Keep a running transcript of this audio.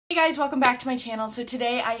Hey guys, welcome back to my channel. So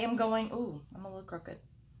today I am going, ooh, I'm a little crooked.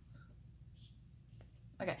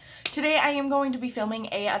 Okay, today I am going to be filming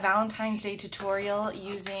a Valentine's Day tutorial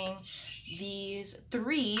using these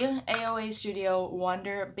three AOA Studio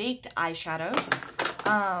Wonder Baked eyeshadows.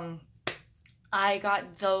 I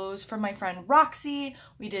got those from my friend Roxy.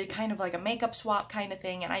 We did kind of like a makeup swap kind of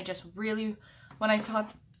thing, and I just really, when I saw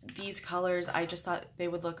these colors, I just thought they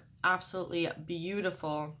would look absolutely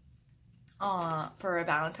beautiful for a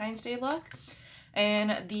Valentine's Day look.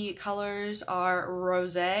 And the colors are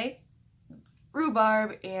rosé,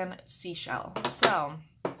 rhubarb, and seashell. So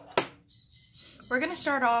we're going to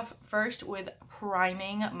start off first with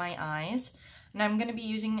priming my eyes, and I'm going to be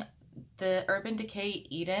using the Urban Decay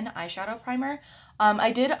Eden eyeshadow primer.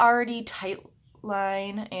 I did already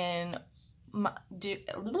tightline and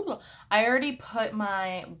I already put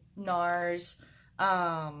my Nars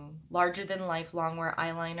larger than life longwear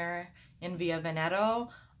eyeliner in Via Veneto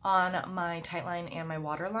on my tightline and my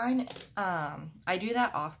waterline. I do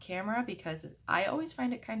that off camera because I always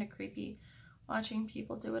find it kind of creepy watching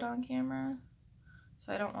people do it on camera.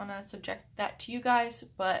 So I don't want to subject that to you guys,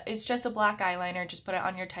 but it's just a black eyeliner. Just put it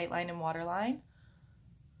on your tightline and waterline.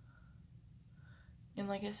 And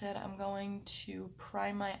like I said, I'm going to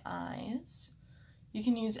prime my eyes. You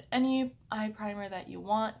can use any eye primer that you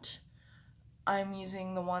want. I'm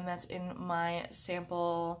using the one that's in my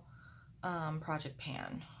sample project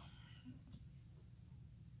pan.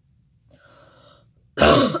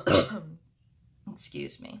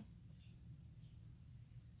 Excuse me.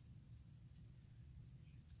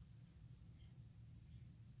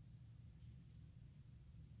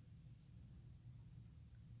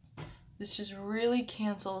 This just really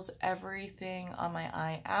cancels everything on my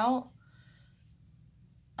eye out.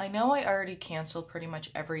 I know I already canceled pretty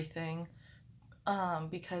much everything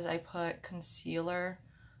because I put concealer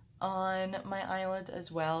on my eyelids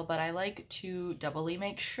as well, but I like to doubly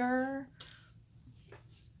make sure.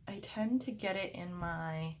 I tend to get it in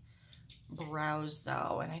my brows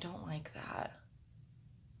though, and I don't like that.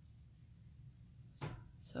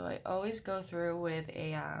 So I always go through with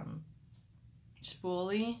a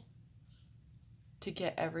spoolie to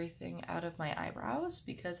get everything out of my eyebrows,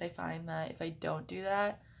 because I find that if I don't do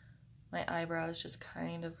that, my eyebrows just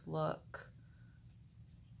kind of look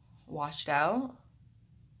washed out.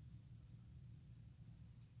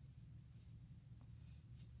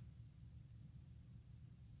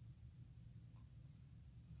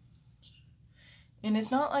 And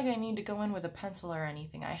it's not like I need to go in with a pencil or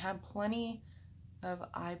anything. I have plenty of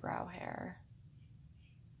eyebrow hair.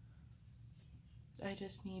 I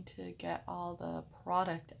just need to get all the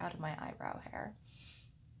product out of my eyebrow hair.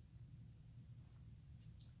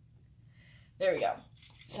 There we go.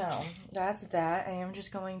 So that's that. I am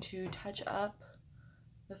just going to touch up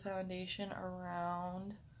the foundation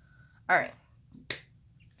around. Alright.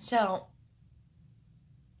 So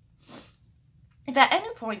if at any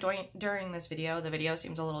point during this video, the video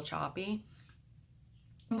seems a little choppy,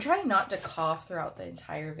 I'm trying not to cough throughout the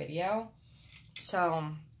entire video. So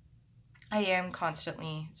I am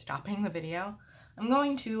constantly stopping the video. I'm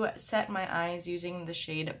going to set my eyes using the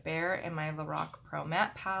shade Bear in my Lorac Pro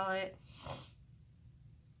Matte palette.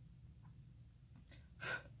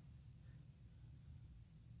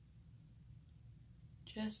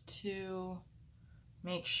 Just to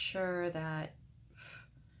make sure that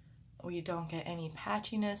we don't get any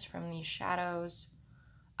patchiness from these shadows.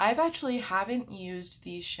 I've actually haven't used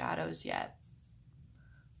these shadows yet,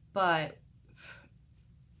 but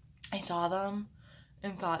I saw them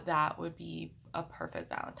and thought that would be a perfect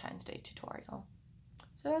Valentine's Day tutorial.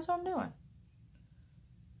 So that's what I'm doing.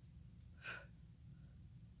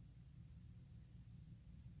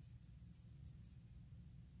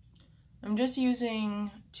 I'm just using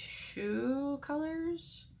 2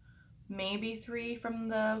 colors, maybe 3 from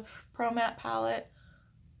the Pro Matte palette.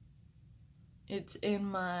 It's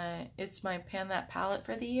my Pan That palette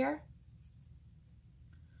for the year.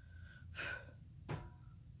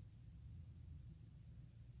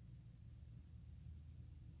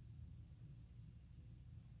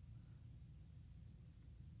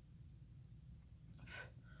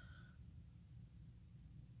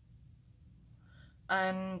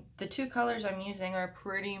 And the 2 colors I'm using are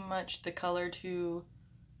pretty much the color to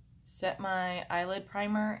set my eyelid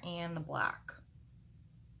primer and the black.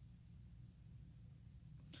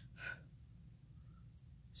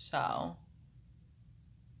 So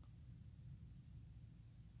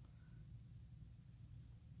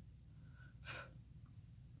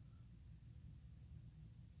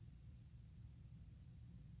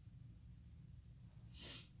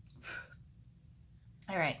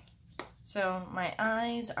all right. So my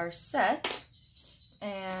eyes are set,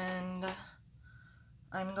 And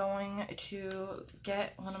I'm going to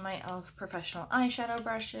get one of my e.l.f. professional eyeshadow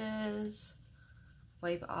brushes,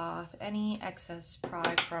 wipe off any excess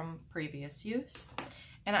product from previous use,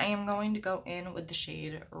 and I am going to go in with the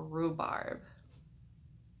shade Rhubarb.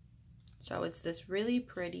 So it's this really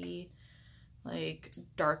pretty, like,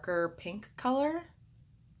 darker pink color,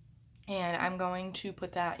 and I'm going to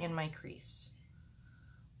put that in my crease.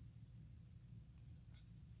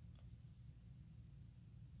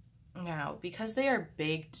 Now, because they are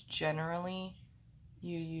baked, generally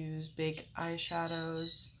you use big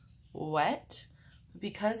eyeshadows wet.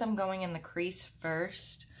 Because I'm going in the crease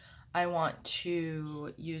first, I want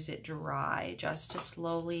to use it dry just to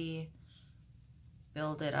slowly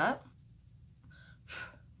build it up.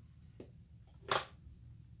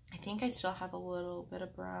 I think I still have a little bit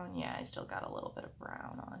of brown. Yeah, I still got a little bit of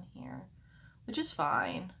brown on here, which is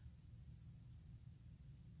fine.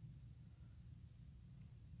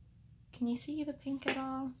 Can you see the pink at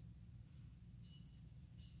all?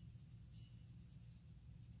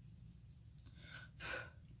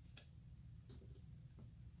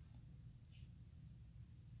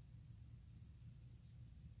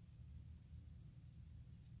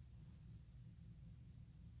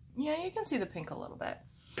 Yeah, you can see the pink a little bit.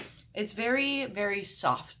 It's very, very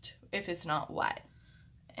soft if it's not wet.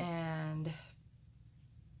 And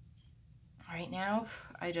right now,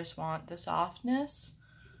 I just want the softness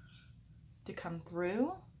to come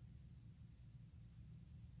through.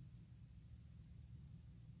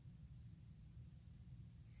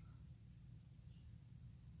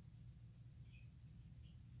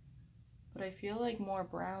 But I feel like more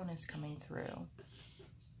brown is coming through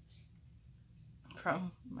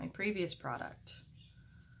from my previous product.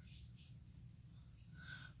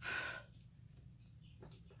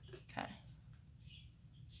 Okay.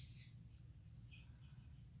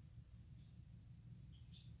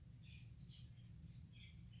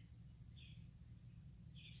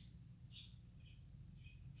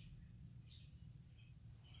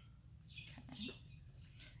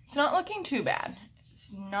 It's not looking too bad.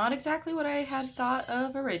 It's not exactly what I had thought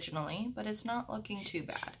of originally, but it's not looking too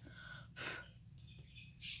bad.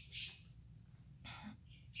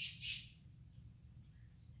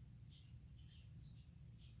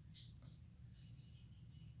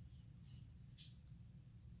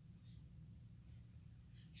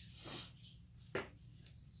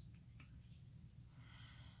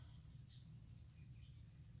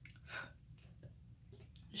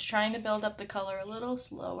 Just trying to build up the color a little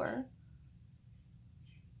slower.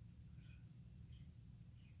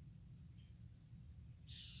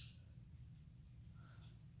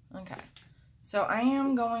 Okay, so I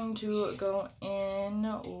am going to go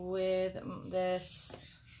in with this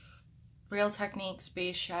Real Techniques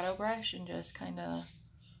base shadow brush and just kind of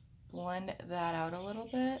blend that out a little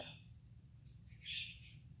bit.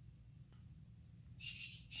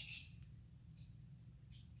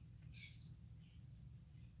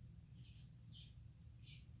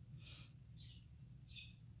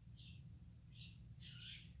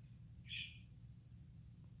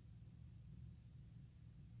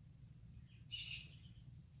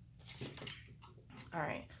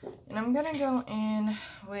 Alright, and I'm going to go in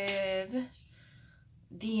with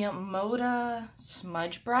the Moda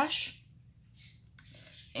smudge brush,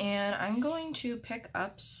 and I'm going to pick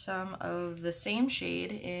up some of the same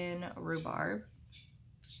shade in Rhubarb.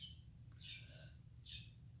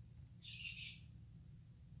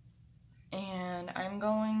 And I'm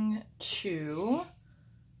going to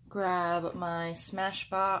grab my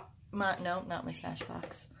Smashbox, no, not my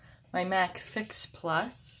Smashbox, my MAC Fix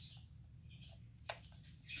Plus,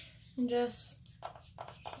 and just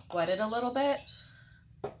wet it a little bit.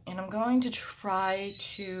 And I'm going to try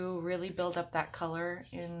to really build up that color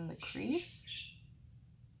in the crease.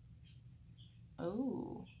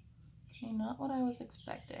 Oh, okay, not what I was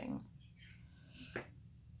expecting.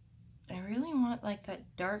 I really want like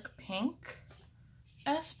that dark pink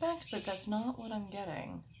aspect, but that's not what I'm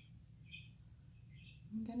getting.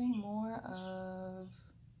 I'm getting more of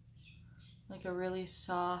like a really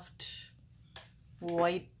soft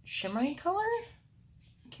white shimmery color.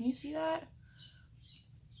 Can you see that?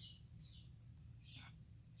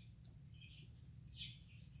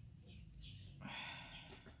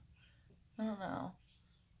 I don't know.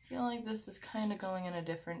 I feel like this is kind of going in a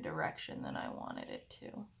different direction than I wanted it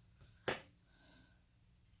to.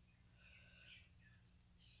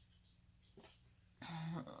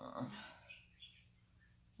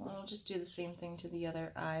 Well, I'll just do the same thing to the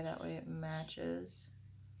other eye, that way it matches.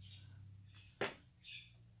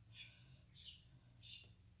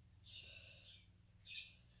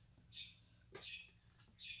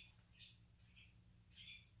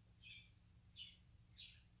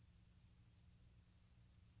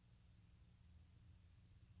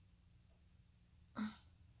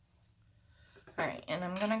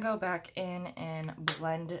 and I'm gonna go back in and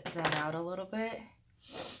blend that out a little bit.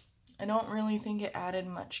 I don't really think it added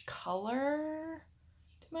much color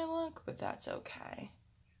to my look, but that's okay.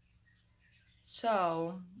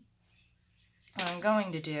 So what I'm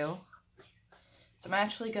going to do is I'm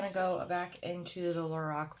actually going to go back into the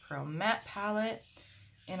Lorac Pro Matte palette,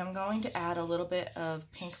 and I'm going to add a little bit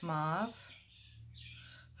of pink mauve.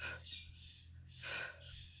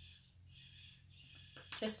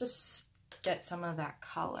 Just to get some of that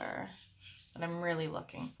color that I'm really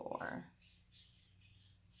looking for.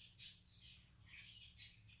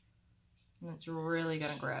 And it's really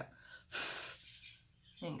gonna grip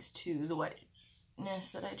thanks to the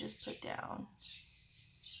wetness that I just put down.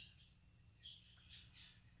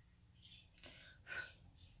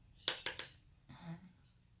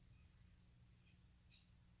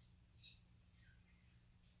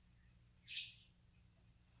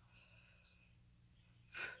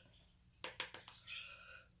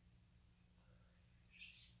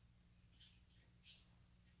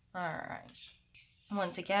 All right.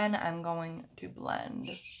 Once again, I'm going to blend.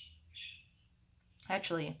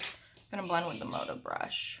 Actually, I'm going to blend with the Moto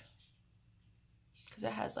brush because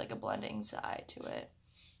it has like a blending side to it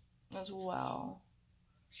as well.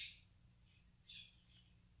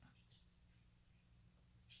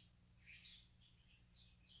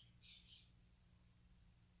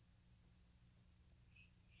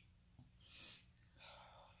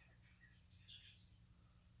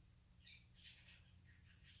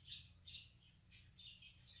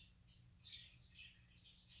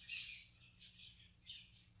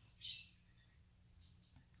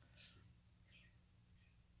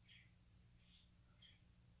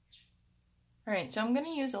 Alright, so I'm going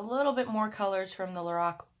to use a little bit more colors from the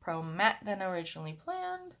Lorac Pro Matte than originally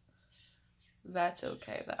planned. That's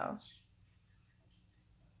okay though.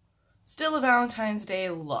 Still a Valentine's Day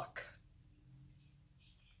look.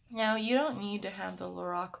 Now, you don't need to have the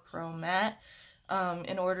Lorac Pro Matte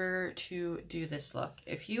in order to do this look.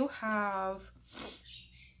 If you have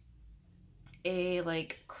a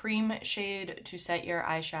like cream shade to set your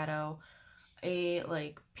eyeshadow, a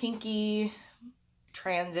like pinky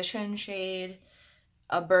transition shade,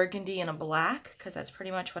 a burgundy and a black, because that's pretty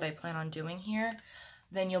much what I plan on doing here,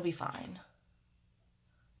 then you'll be fine.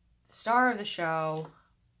 The star of the show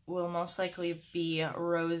will most likely be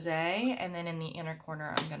rosé, and then in the inner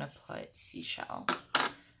corner I'm gonna put seashell.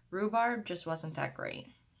 Rhubarb just wasn't that great,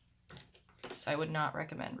 so I would not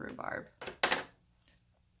recommend rhubarb.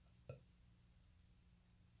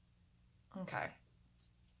 Okay,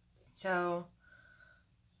 so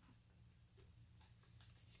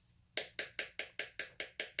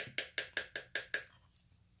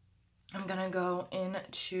I'm gonna go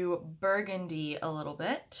into burgundy a little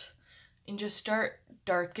bit and just start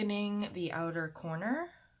darkening the outer corner.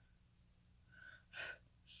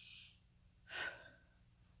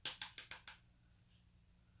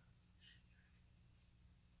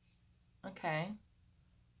 Okay.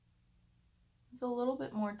 It's a little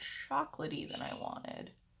bit more chocolatey than I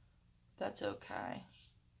wanted. That's okay.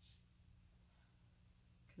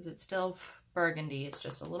 Because it's still burgundy, it's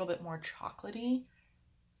just a little bit more chocolatey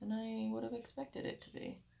than I would have expected it to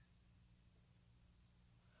be.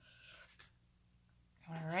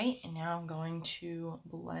 Alright, and now I'm going to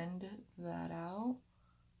blend that out.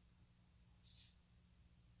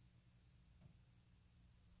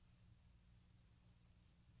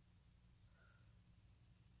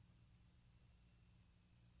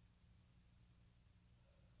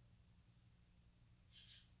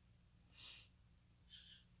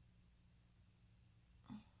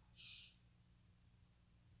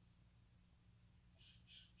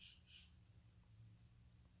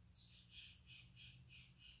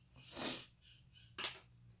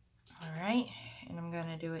 Alright, and I'm going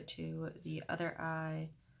to do it to the other eye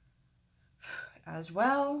as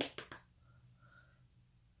well.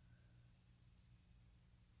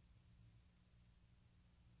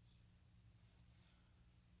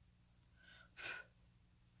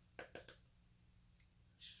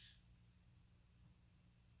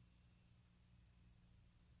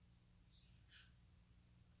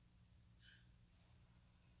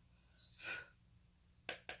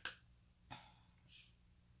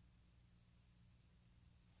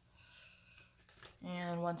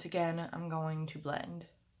 And once again, I'm going to blend.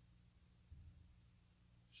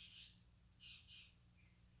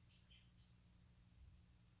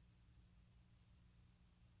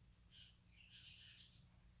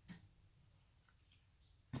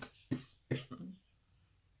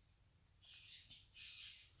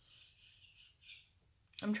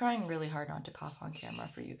 I'm trying really hard not to cough on camera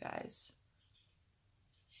for you guys,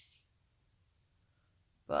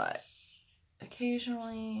 but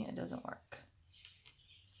occasionally it doesn't work.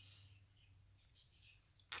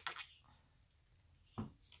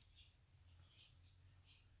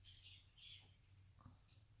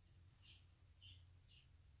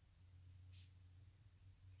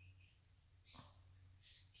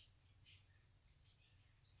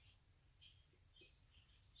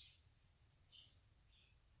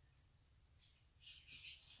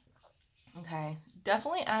 Okay,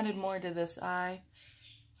 definitely added more to this eye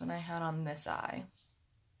than I had on this eye.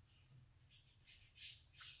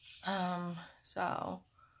 So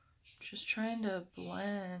just trying to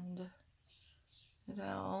blend it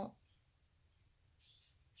out.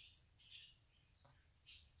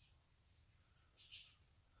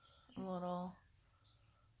 A little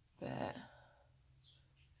bit. I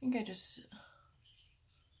think I just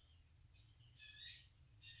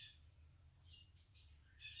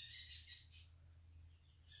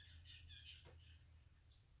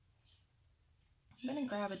I'm gonna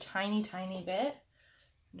grab a tiny bit,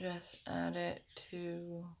 just add it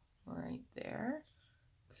to right there,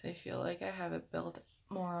 because I feel like I have it built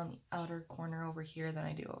more on the outer corner over here than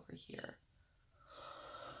I do over here.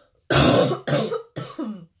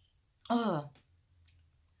 Ugh.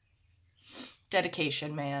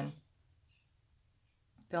 Dedication, man.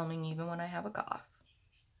 Filming even when I have a cough.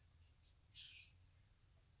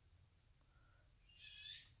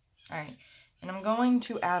 Alright, and I'm going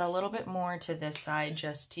to add a little bit more to this side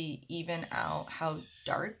just to even out how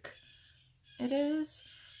dark it is.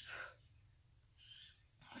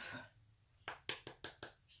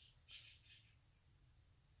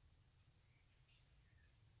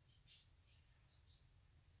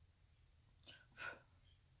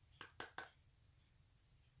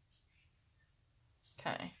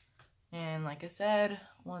 Okay, and like I said,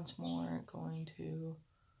 once more, going to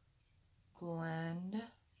blend.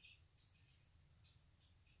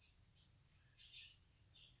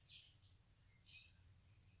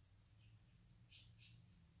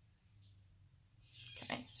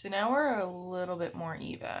 Okay, so now we're a little bit more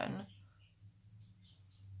even.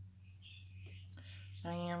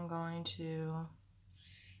 I am going to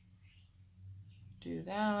do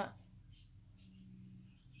that,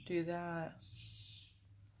 do that.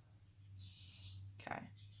 Okay.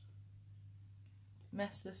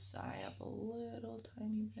 Mess this eye up a little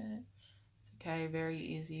tiny bit. It's okay, very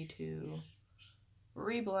easy to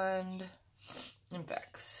reblend and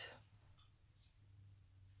fix.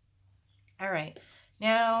 Alright,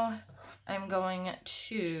 now I'm going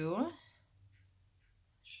to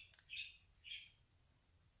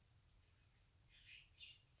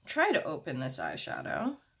try to open this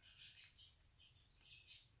eyeshadow.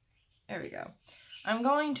 There we go. I'm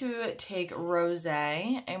going to take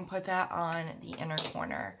rosé and put that on the inner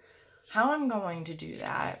corner. How I'm going to do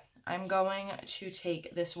that, I'm going to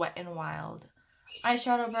take this Wet n Wild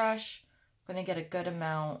eyeshadow brush. I'm going to get a good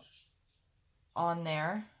amount on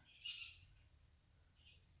there.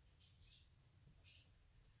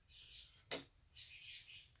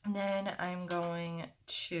 And then I'm going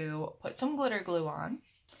to put some glitter glue on.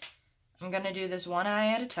 I'm going to do this one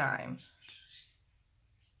eye at a time.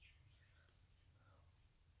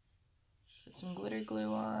 Put some glitter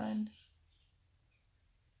glue on.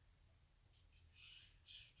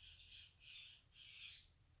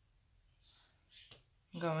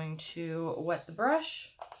 I'm going to wet the brush.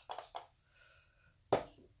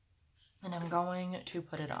 And I'm going to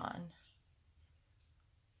put it on.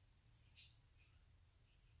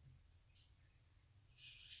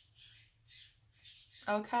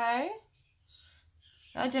 Okay.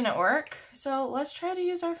 That didn't work. So let's try to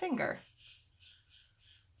use our finger.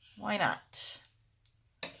 Why not?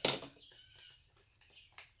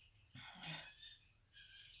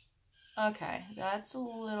 Okay, that's a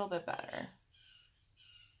little bit better.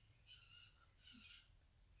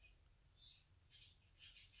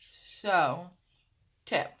 So,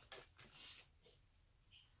 tip.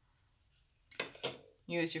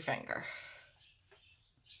 Use your finger.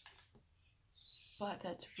 But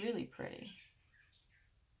that's really pretty.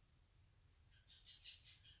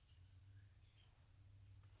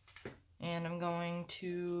 And I'm going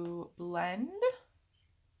to blend.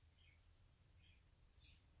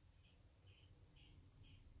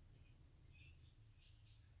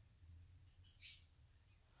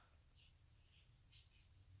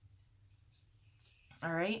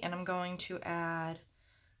 All right, and I'm going to add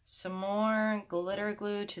some more glitter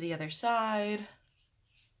glue to the other side.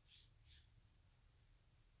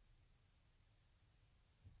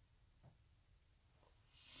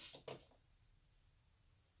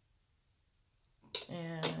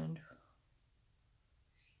 And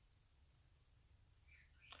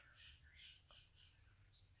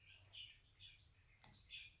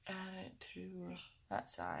that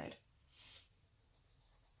side.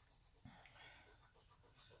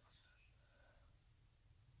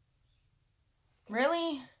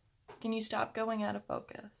 Really? Can you stop going out of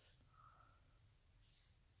focus?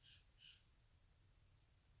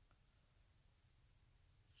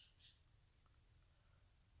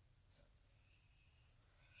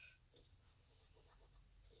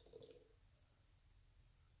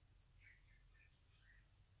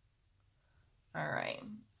 All right.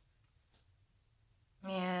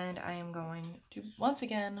 And I am going to once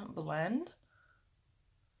again blend.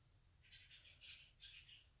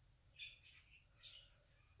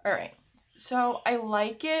 All right. So I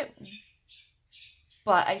like it,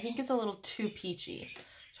 but I think it's a little too peachy.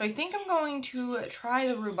 So I think I'm going to try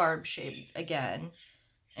the Rhubarb shade again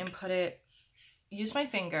and use my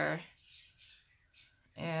finger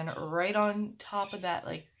and right on top of that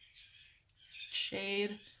like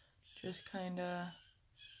shade, just kind of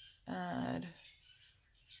add.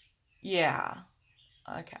 Yeah.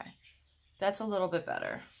 Okay. That's a little bit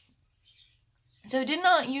better. So I did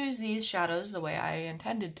not use these shadows the way I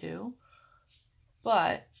intended to,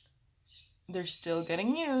 but they're still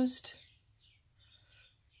getting used.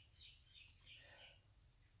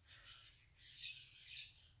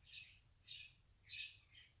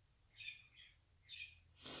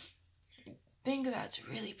 I think that's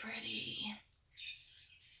really pretty.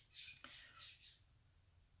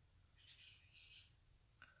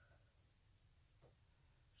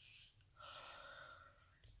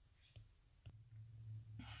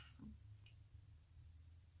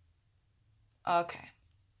 Okay.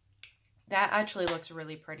 That actually looks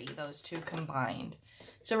really pretty, those two combined.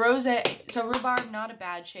 So Rhubarb, not a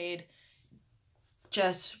bad shade.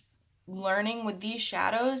 Just learning with these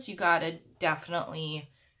shadows, you gotta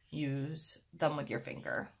definitely use them with your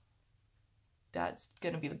finger. That's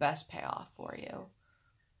gonna be the best payoff for you.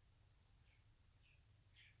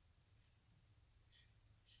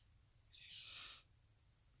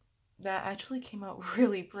 That actually came out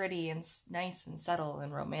really pretty and nice and subtle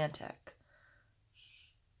and romantic.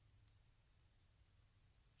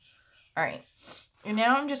 All right, and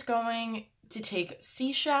now I'm just going to take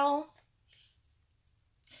Seashell,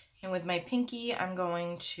 and with my pinky, I'm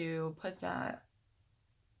going to put that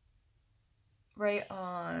right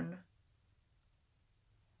on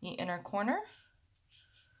the inner corner.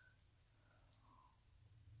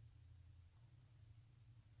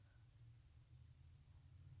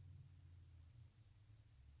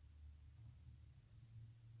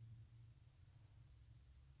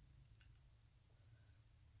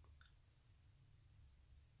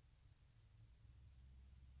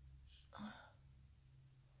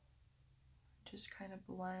 Just kind of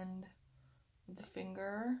blend with the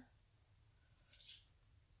finger.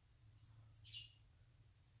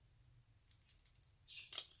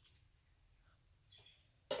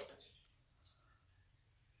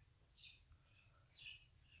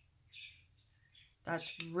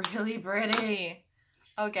 That's really pretty.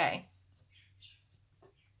 Okay.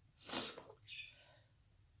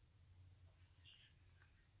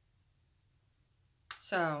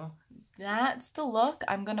 So that's the look.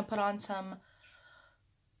 I'm gonna put on some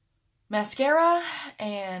mascara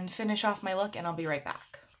and finish off my look, and I'll be right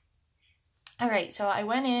back. Alright, so I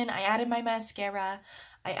went in, I added my mascara,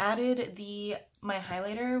 I added my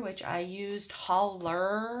highlighter, which I used Holler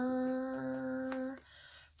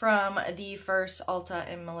from the first Ulta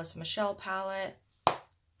and Melissa Michelle palette.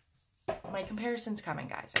 My comparison's coming,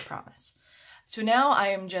 guys, I promise. So now I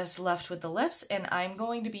am just left with the lips, and I'm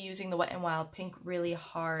going to be using the Wet n Wild Pink Really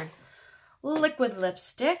Hard liquid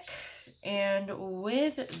lipstick. And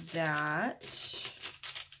with that,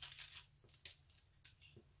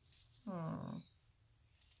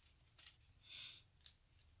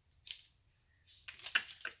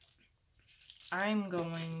 I'm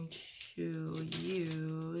going to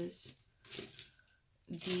use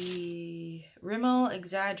the Rimmel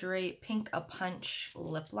Exaggerate Pink a Punch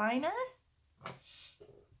lip liner.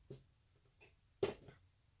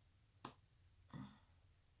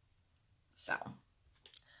 So,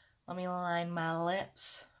 let me line my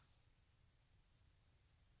lips.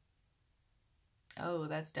 Oh,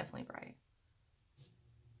 that's definitely bright.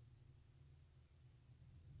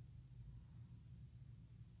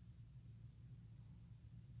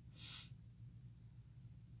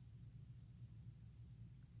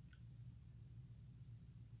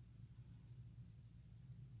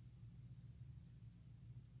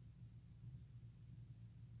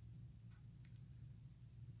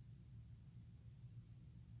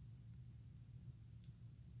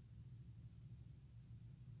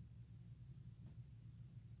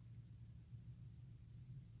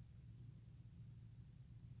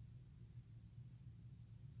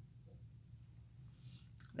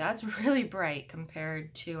 that's really bright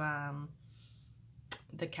compared to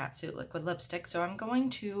the Catsuit liquid lipstick. So I'm going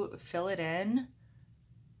to fill it in.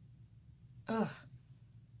 Ugh.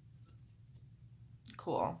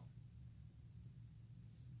 Cool.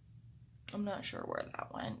 I'm not sure where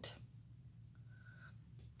that went.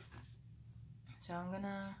 So I'm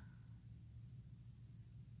gonna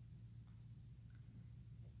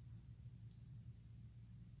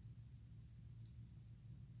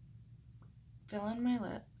fill in my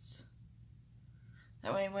lips.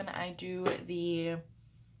 That way when I do the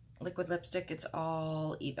liquid lipstick, it's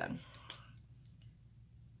all even.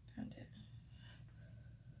 Found it.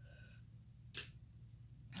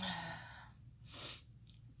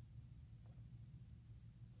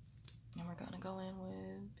 And we're gonna go in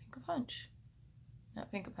with Pink a Punch. Not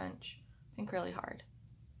Pink a Punch. Pink Really Hard.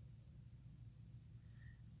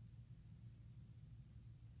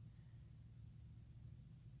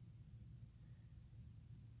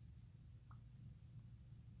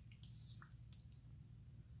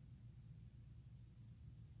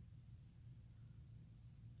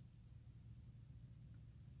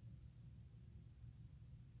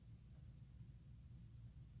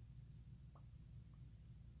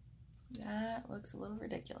 That looks a little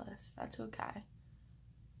ridiculous. That's okay.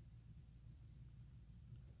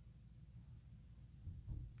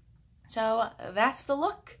 So that's the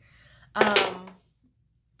look.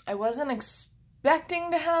 I wasn't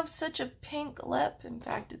expecting to have such a pink lip. In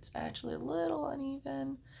fact, it's actually a little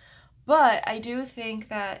uneven. But I do think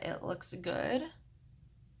that it looks good.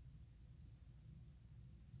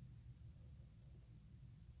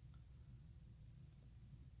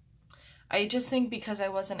 I just think because I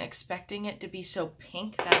wasn't expecting it to be so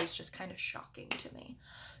pink, that was just kind of shocking to me.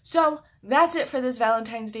 So that's it for this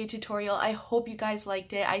Valentine's Day tutorial. I hope you guys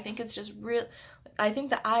liked it. I think it's just real. I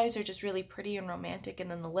think the eyes are just really pretty and romantic, and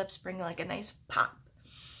then the lips bring like a nice pop.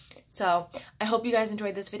 So I hope you guys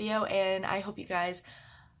enjoyed this video, and I hope you guys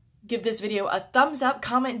give this video a thumbs up.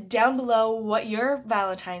 Comment down below what your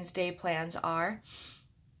Valentine's Day plans are.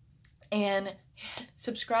 And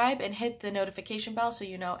subscribe and hit the notification bell so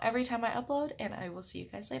you know every time I upload, and I will see you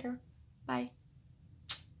guys later. Bye.